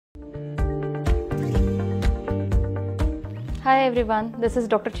Hi everyone, this is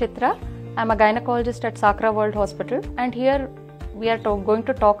Dr. Chitra. I'm a gynecologist at SAKRA World Hospital, and here we are going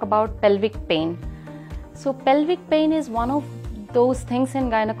to talk about pelvic pain. So pelvic pain is one of those things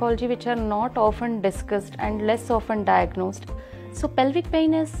in gynecology which are not often discussed and less often diagnosed. So pelvic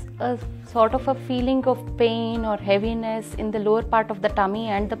pain is a sort of a feeling of pain or heaviness in the lower part of the tummy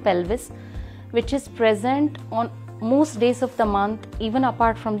and the pelvis, which is present on most days of the month, even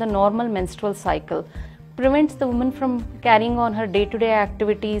apart from the normal menstrual cycle. Prevents the woman from carrying on her day-to-day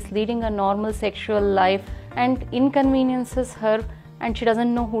activities, leading a normal sexual life, and inconveniences her, and she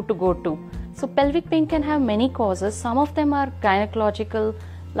doesn't know who to go to. So pelvic pain can have many causes. Some of them are gynecological,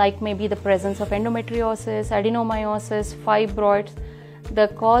 like maybe the presence of endometriosis, adenomyosis, fibroids. The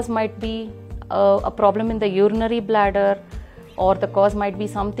cause might be a problem in the urinary bladder, or the cause might be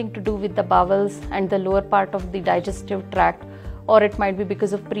something to do with the bowels and the lower part of the digestive tract, or it might be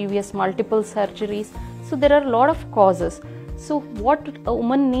because of previous multiple surgeries. So there are a lot of causes. So what a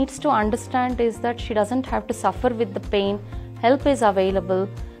woman needs to understand is that she doesn't have to suffer with the pain. Help is available.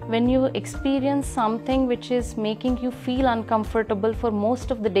 When you experience something which is making you feel uncomfortable for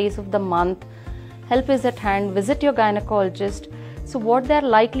most of the days of the month, help is at hand. Visit your gynecologist. So what they are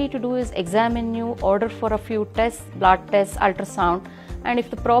likely to do is examine you, order for a few tests, blood tests, ultrasound, and if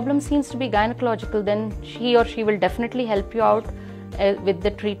the problem seems to be gynecological, then he or she will definitely help you out with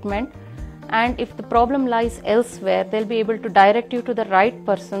the treatment. And if the problem lies elsewhere, they'll be able to direct you to the right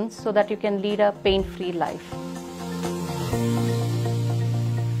person so that you can lead a pain-free life.